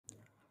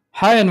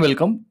Hi and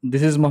welcome.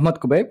 This is Mohammad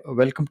Kubaib.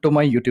 Welcome to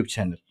my YouTube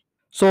channel.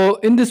 So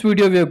in this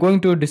video, we are going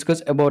to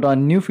discuss about a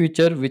new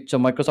feature which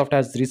Microsoft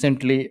has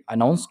recently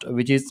announced,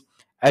 which is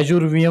Azure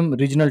VM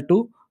Regional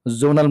to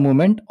Zonal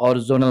Movement or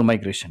Zonal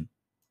Migration.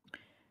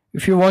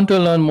 If you want to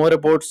learn more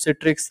about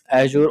Citrix,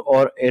 Azure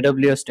or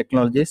AWS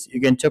technologies, you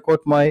can check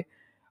out my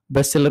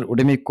bestseller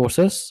Udemy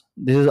courses.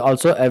 This is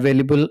also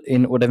available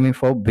in Udemy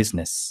for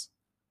Business.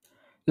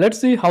 Let's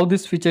see how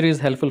this feature is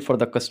helpful for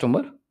the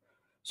customer.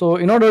 So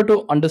in order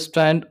to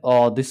understand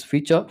this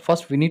feature,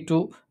 first we need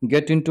to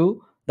get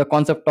into the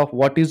concept of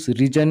what is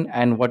region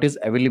and what is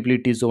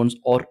availability zones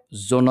or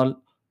zonal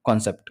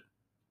concept.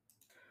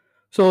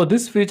 So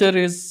this feature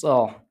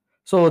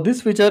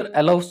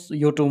allows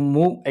you to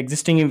move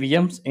existing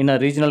VMs in a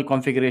regional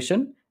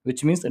configuration,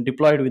 which means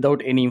deployed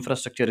without any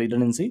infrastructure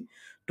redundancy,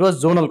 to a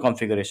zonal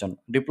configuration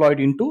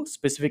deployed into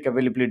specific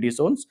availability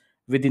zones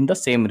within the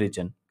same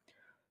region.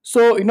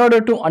 So, in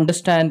order to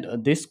understand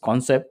this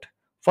concept,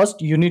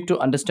 first you need to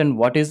understand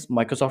what is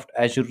Microsoft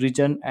Azure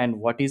region and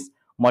what is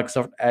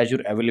Microsoft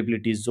Azure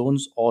availability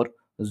zones or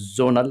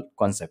zonal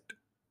concept.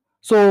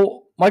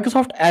 So,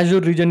 Microsoft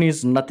Azure region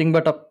is nothing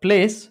but a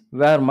place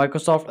where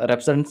Microsoft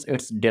represents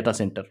its data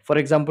center. For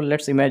example,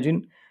 let's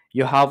imagine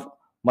you have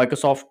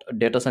Microsoft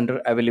data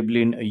center available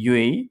in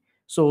UAE.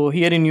 So,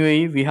 here in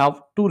UAE, we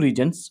have two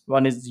regions.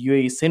 One is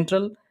UAE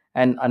Central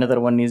and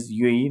another one is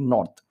UAE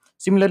North.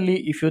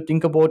 Similarly, if you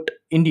think about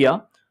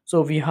India,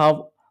 so we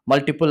have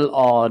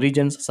multiple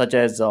regions such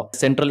as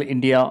Central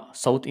India,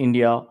 South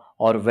India,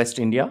 or West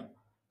India.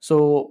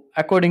 So,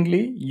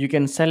 accordingly, you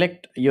can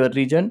select your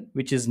region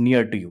which is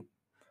near to you.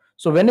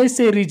 So when I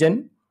say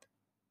region,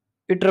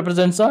 it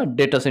represents a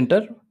data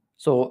center.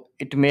 So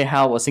it may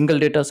have a single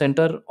data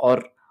center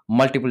or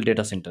multiple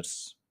data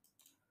centers.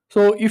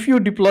 So if you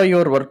deploy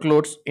your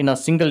workloads in a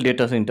single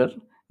data center,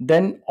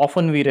 then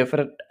often we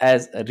refer it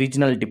as a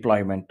regional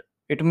deployment.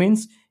 It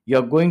means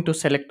you're going to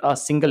select a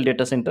single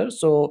data center,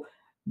 so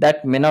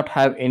that may not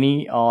have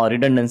any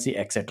redundancy,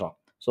 etc.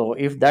 So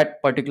if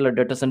that particular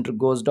data center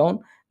goes down,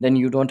 then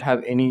you don't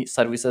have any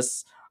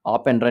services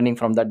up and running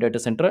from that data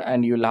center,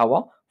 and you'll have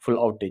a full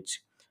outage.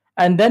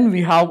 And then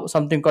we have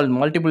something called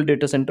multiple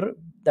data center.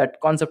 That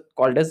concept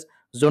called as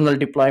zonal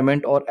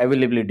deployment or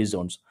availability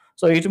zones.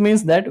 So it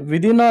means that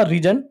within a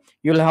region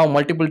you'll have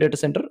multiple data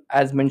center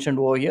as mentioned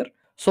over here.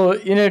 So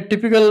in a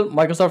typical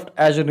Microsoft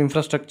Azure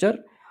infrastructure,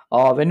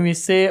 when we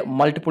say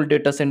multiple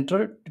data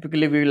center,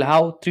 typically we will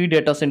have three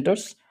data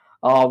centers,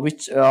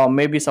 which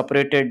may be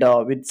separated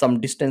with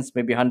some distance,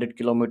 maybe 100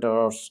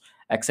 kilometers,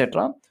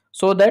 etc.,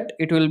 so that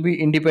it will be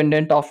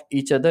independent of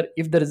each other.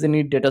 If there is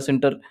any data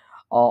center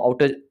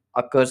outage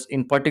occurs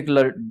in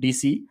particular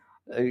DC,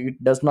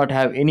 it does not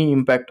have any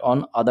impact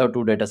on other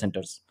two data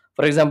centers.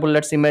 For example,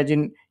 let's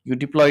imagine you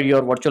deployed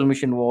your virtual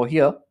machine over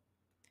here,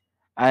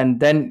 and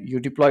then you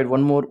deployed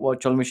one more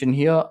virtual machine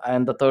here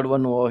and the third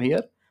one over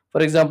here.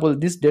 For example,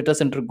 this data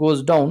center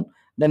goes down,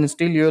 then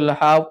still you will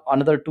have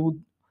another two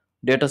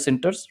data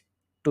centers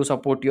to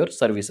support your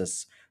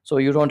services, so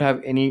you don't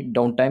have any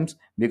downtimes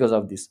because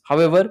of this.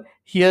 However,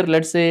 here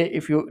let's say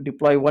if you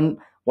deploy one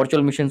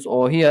virtual machines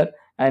over here,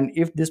 and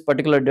if this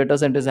particular data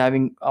center is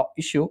having a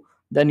issue,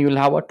 then you will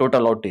have a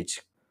total outage.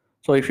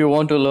 So if you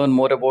want to learn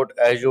more about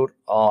Azure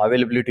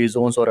availability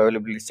zones or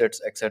availability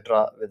sets,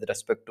 etc., with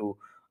respect to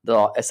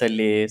the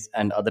SLAs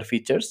and other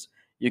features,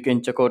 you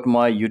can check out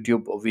my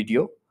YouTube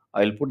video.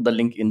 I'll put the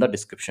link in the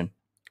description.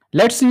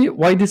 Let's see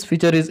why this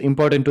feature is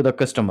important to the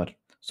customer.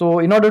 So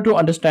in order to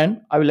understand,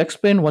 I will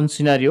explain one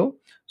scenario.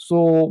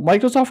 So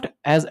Microsoft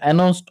has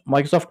announced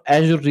Microsoft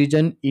Azure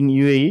region in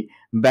UAE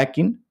back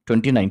in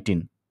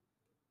 2019.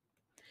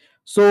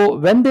 So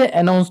when they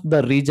announced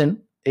the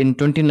region in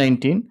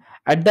 2019,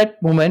 at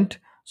that moment,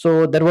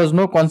 so there was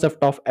no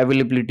concept of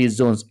availability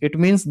zones. It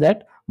means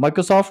that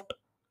Microsoft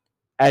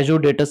Azure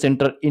data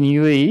center in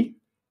UAE,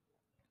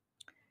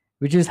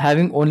 which is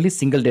having only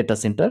single data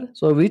center,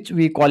 so which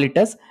we call it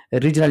as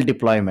regional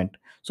deployment.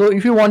 So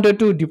if you wanted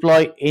to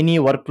deploy any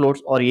workloads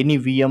or any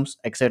VMs,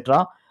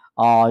 etc.,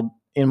 uh,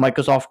 in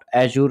Microsoft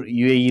Azure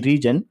UAE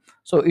region,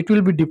 so it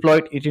will be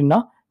deployed it in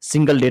a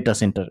single data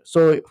center.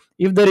 So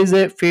if there is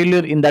a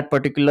failure in that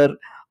particular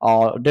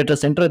data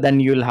center, then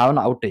you will have an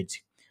outage.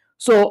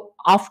 So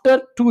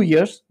after 2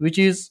 years, which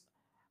is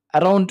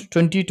around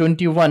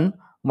 2021,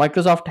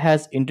 Microsoft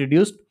has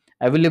introduced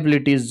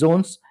availability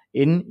zones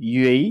in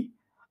UAE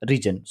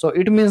region. So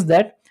it means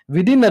that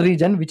within a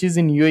region which is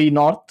in UAE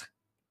North,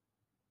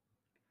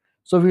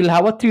 so we will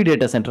have a three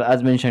data center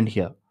as mentioned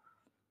here.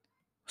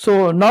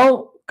 So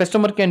now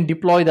customer can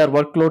deploy their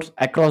workloads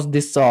across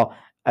this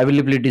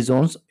availability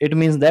zones. It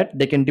means that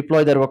they can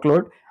deploy their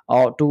workload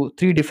to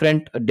three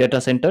different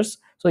data centers.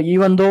 So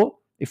even though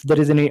if there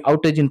is any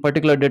outage in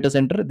particular data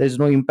center, there is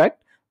no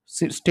impact.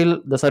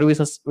 Still the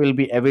services will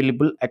be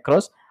available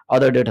across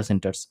other data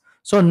centers.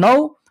 So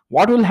now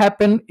what will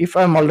happen if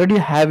I'm already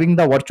having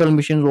the virtual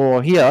machines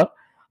over here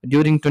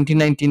during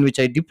 2019 which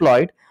I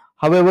deployed.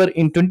 However,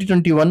 in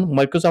 2021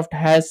 Microsoft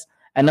has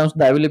announced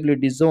the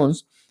availability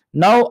zones.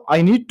 Now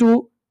I need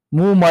to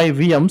move my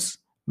VMs,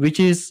 which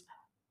is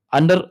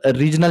under a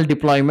regional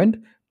deployment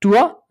to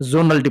a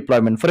zonal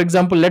deployment. For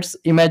example, let's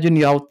imagine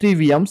you have three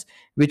VMs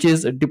which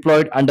is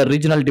deployed under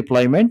regional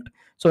deployment.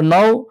 So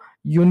now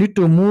you need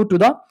to move to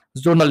the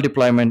zonal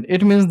deployment.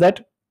 It means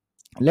that,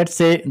 let's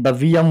say, the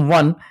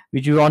VM1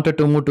 which you wanted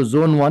to move to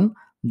zone 1,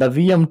 the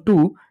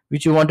VM2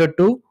 which you wanted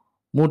to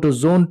move to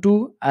zone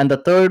 2, and the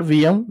third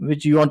VM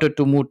which you wanted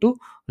to move to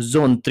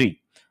zone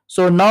 3.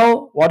 So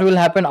now what will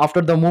happen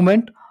after the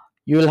movement?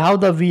 You will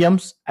have the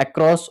VMs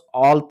across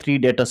all three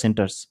data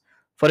centers.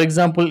 For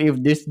example,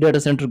 if this data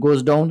center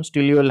goes down,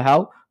 still you will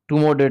have two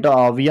more data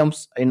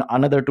VMs in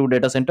another two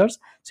data centers.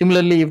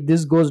 Similarly, if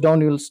this goes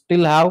down, you will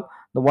still have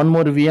the one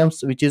more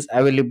VMs which is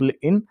available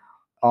in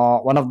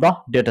one of the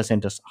data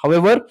centers.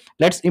 However,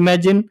 let's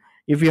imagine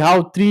if you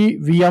have three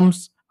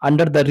VMs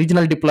under the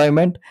regional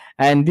deployment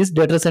and this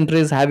data center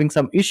is having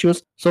some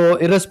issues. So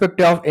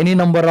irrespective of any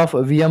number of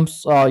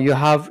VMs you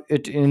have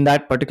it in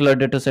that particular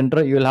data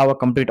center, you will have a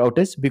complete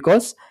outage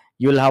because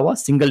you will have a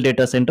single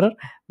data center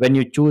when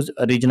you choose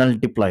a regional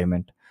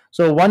deployment.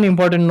 So one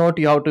important note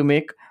you have to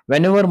make: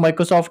 whenever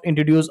Microsoft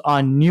introduce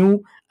a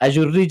new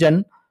Azure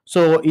region,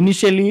 so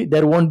initially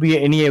there won't be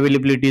any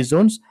availability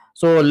zones.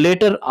 So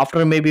later,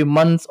 after maybe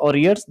months or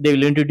years, they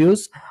will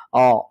introduce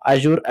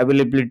Azure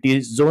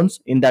availability zones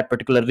in that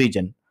particular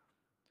region.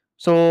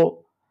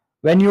 So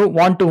when you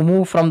want to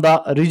move from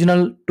the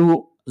regional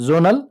to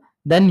zonal,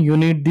 then you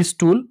need this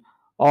tool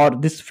or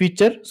this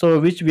feature, so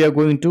which we are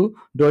going to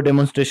do a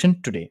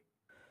demonstration today.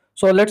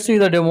 So let's see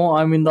the demo.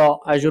 I'm in the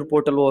Azure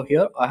portal over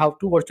here. I have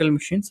two virtual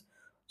machines,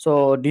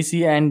 so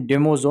DC and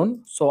demo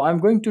zone. So I'm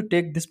going to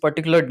take this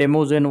particular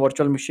demo zone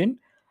virtual machine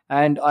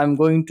and I'm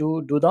going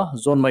to do the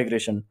zone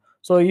migration.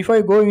 So if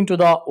I go into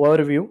the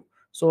overview,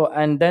 so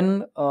and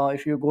then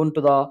if you go into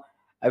the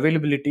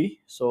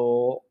availability,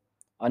 so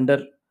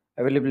under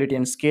availability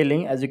and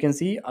scaling, as you can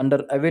see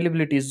under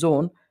availability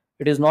zone,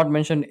 it is not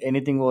mentioned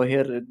anything over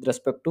here with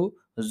respect to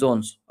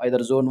zones,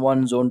 either zone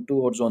 1, zone 2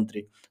 or zone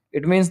 3.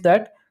 It means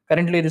that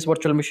currently this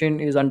virtual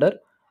machine is under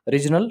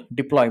regional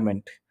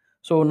deployment.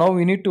 So now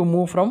we need to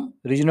move from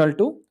regional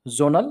to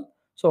zonal.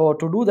 So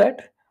to do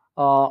that,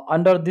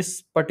 under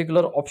this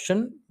particular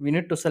option, we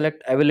need to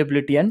select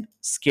availability and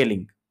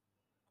scaling.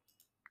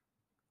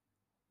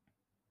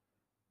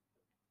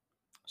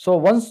 So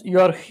once you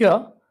are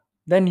here,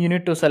 then you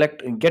need to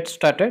select get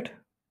started.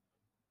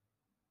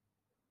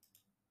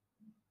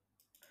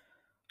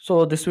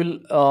 So this will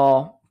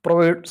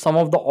provide some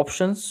of the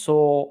options.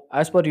 So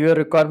as per your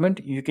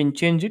requirement, you can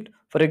change it.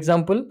 For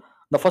example,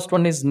 the first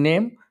one is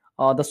name.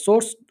 The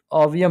source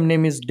VM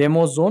name is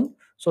demo zone.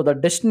 So the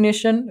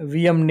destination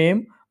VM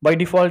name, by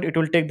default it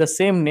will take the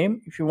same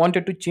name. If you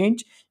wanted to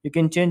change, you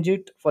can change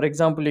it. For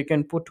example, you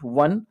can put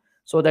one,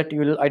 so that you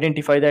will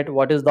identify that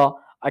what is the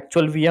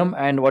actual VM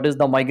and what is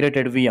the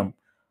migrated VM.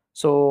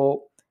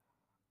 So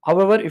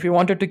however, if you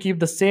wanted to keep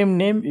the same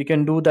name, you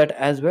can do that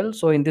as well.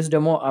 So in this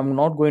demo, I'm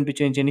not going to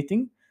change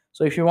anything.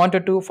 So if you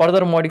wanted to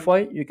further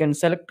modify, you can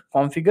select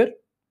configure.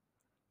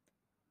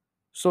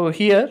 So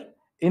here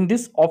in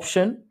this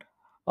option,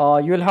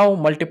 you will have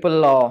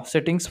multiple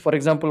settings. For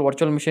example,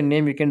 virtual machine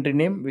name you can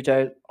rename, which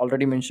I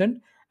already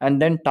mentioned,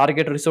 and then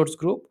target resource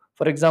group.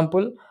 For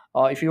example,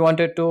 if you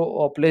wanted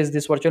to place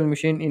this virtual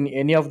machine in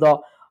any of the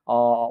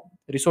uh,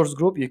 resource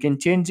group, you can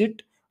change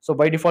it. So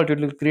by default, it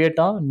will create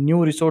a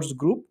new resource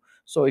group.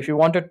 So if you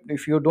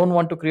don't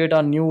want to create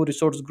a new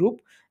resource group,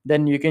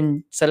 then you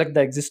can select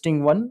the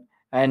existing one,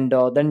 and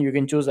then you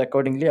can choose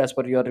accordingly as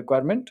per your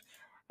requirement.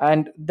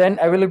 And then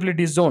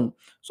availability zone.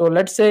 So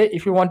let's say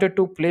if you wanted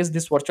to place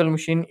this virtual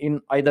machine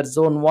in either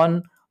zone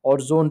 1 or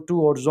zone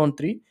 2 or zone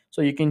 3,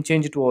 so you can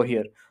change it over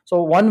here.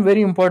 So one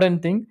very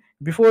important thing,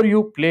 before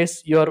you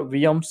place your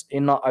VMs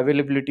in a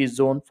availability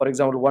zone, for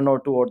example 1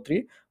 or 2 or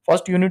 3,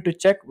 first you need to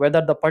check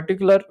whether the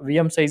particular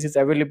VM size is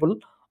available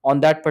on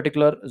that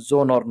particular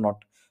zone or not.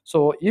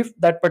 So if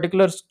that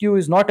particular SKU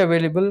is not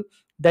available,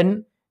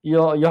 then you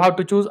have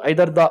to choose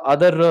either the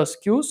other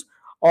SKUs,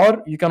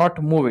 or you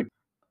cannot move it.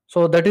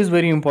 So that is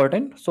very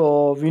important.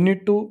 So we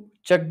need to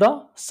check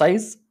the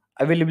size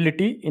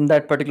availability in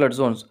that particular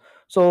zones.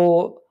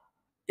 So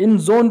in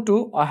zone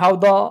 2, I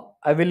have the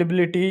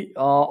availability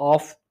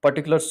of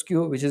particular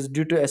SKU which is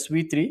due to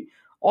SV3,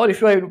 or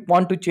if I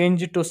want to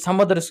change it to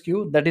some other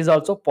SKU, that is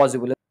also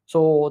possible.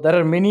 So there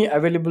are many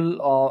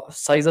available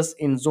sizes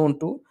in zone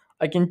 2.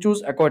 I can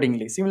choose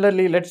accordingly.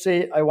 Similarly, let's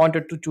say I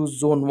wanted to choose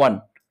zone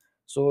 1.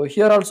 So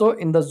here also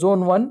in the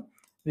zone 1,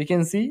 we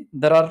can see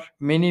there are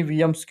many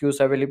VM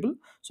SKUs available.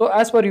 So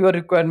as per your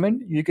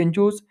requirement, you can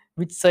choose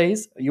which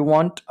size you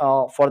want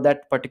for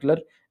that particular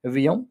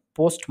VM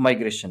post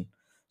migration.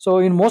 So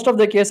in most of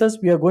the cases,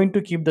 we are going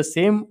to keep the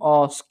same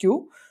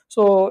SKU.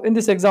 So in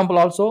this example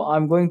also,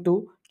 I'm going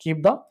to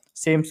keep the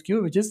same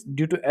SKU which is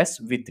due to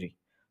SV3.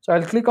 So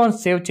I'll click on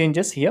save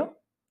changes here,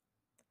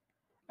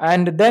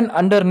 and then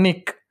under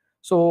nick,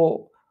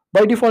 so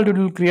by default it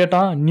will create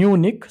a new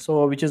nick,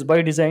 so which is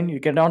by design,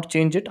 you cannot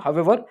change it.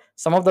 However,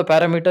 some of the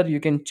parameter you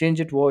can change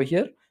it over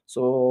here.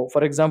 So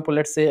for example,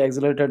 let's say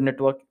accelerated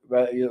network,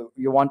 where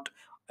you want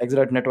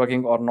accelerated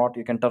networking or not,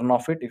 you can turn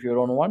off it if you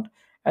don't want.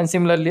 and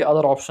similarly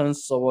other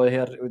options over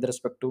here with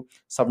respect to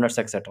subnets,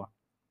 etc.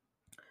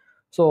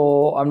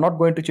 So I'm not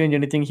going to change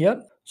anything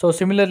here. So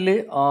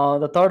similarly,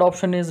 the third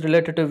option is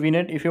related to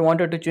vnet. If you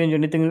wanted to change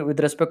anything with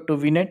respect to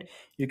vnet,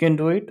 you can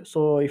do it.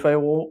 So if I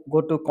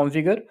go to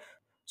configure,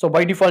 so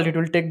by default it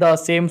will take the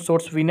same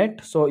source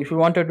vnet. So if you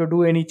wanted to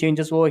do any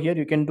changes over here,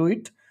 you can do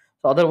it.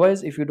 So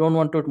otherwise, if you don't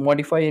want to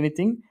modify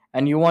anything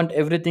and you want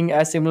everything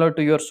as similar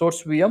to your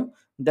source vm,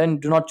 then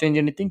do not change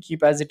anything,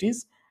 keep as it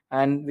is,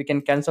 and we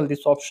can cancel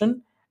this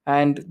option,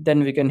 and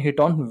then we can hit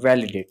on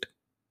validate.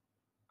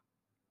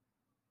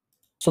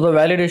 So the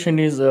validation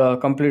is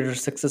completed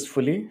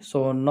successfully.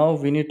 So now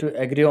we need to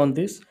agree on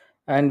this,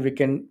 and we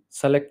can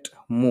select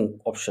move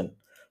option.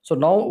 So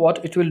now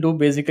what it will do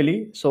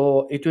basically,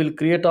 so it will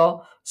create a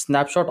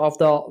snapshot of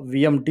the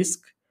VM disk,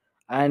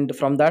 and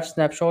from that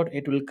snapshot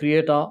it will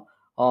create a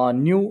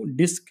new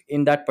disk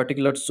in that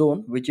particular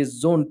zone, which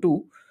is zone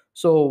 2.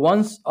 So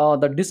once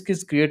the disk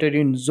is created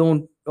in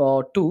zone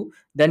 2,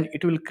 then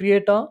it will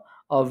create a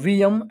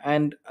VM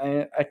and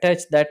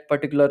attach that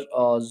particular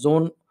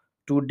zone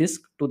to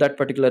disk to that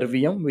particular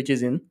VM which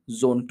is in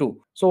zone 2.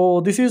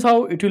 So this is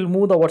how it will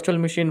move the virtual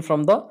machine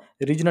from the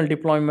regional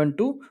deployment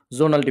to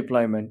zonal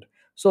deployment.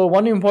 So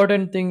one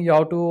important thing you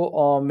have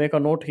to make a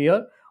note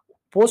here: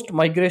 post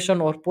migration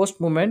or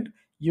post movement,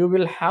 you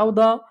will have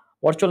the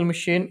virtual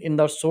machine in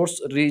the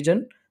source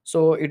region.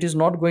 So it is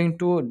not going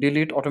to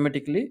delete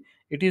automatically.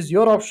 It is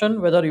your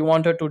option whether you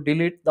wanted to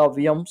delete the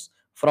VMs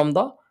from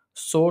the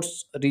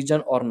source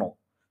region or no.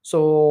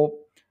 So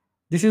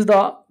this is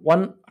the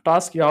one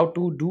task you have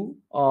to do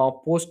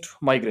post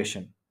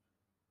migration.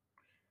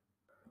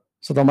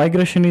 So the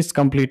migration is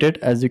completed.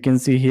 As you can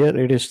see here,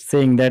 it is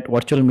saying that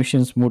virtual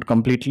machines moved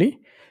completely.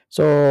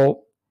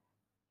 So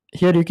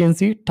here you can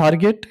see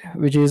target,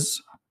 which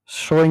is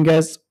showing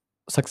as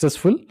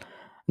successful,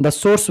 the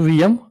source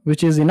VM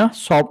which is in a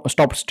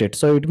stop state.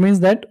 So it means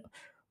that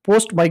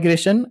post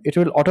migration it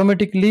will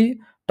automatically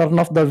turn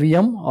off the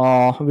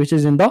VM which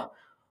is in the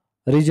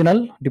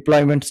regional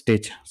deployment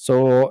stage.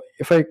 So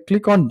if I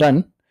click on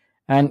done,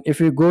 and if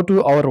you go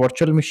to our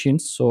virtual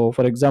machines, so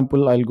for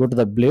example I'll go to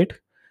the blade,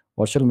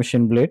 virtual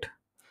machine blade,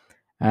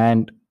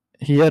 and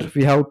here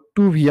we have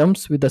two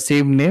VMs with the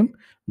same name,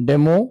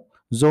 demo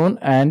zone,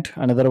 and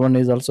another one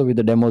is also with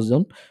the demo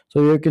zone.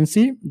 So you can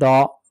see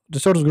the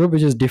resource group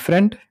which is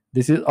different.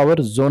 This is our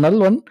zonal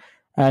one,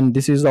 and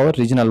this is our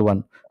regional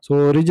one.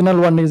 So regional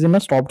one is in a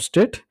stopped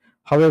state,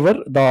 however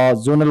the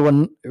zonal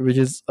one which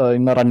is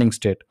in a running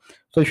state.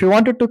 So if you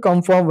wanted to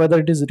confirm whether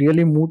it is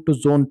really moved to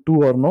zone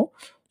 2 or no,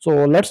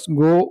 so let's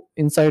go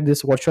inside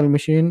this virtual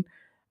machine,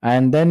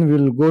 and then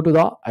we'll go to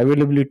the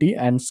availability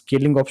and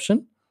scaling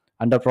option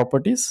under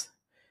properties.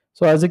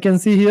 So as you can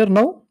see here,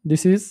 now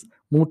this is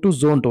moved to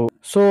zone 2.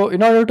 So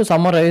in order to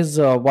summarize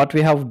what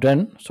we have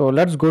done, so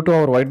let's go to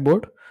our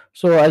whiteboard.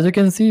 So as you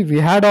can see, we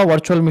had a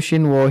virtual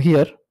machine over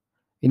here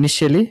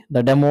initially,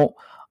 the demo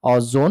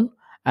zone,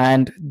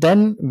 and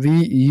then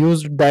we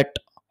used that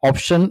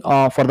option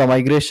for the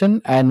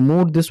migration and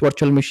moved this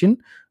virtual machine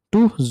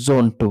to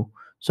zone 2.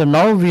 So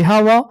now we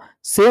have a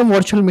same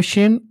virtual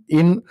machine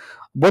in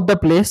both the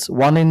place,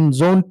 one in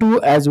zone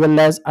 2 as well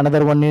as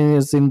another one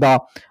is in the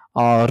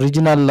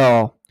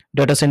regional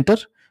data center.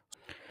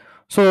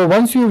 So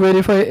once you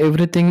verify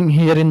everything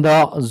here in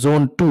the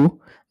zone 2,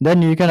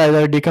 then you can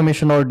either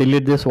decommission or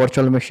delete these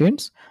virtual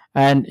machines,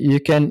 and you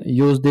can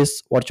use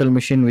this virtual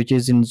machine which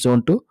is in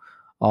zone 2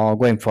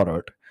 going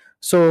forward.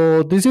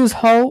 So this is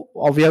how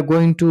we are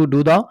going to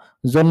do the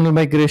zonal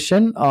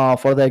migration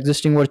for the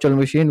existing virtual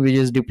machine which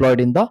is deployed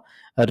in the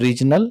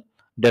regional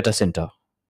data center.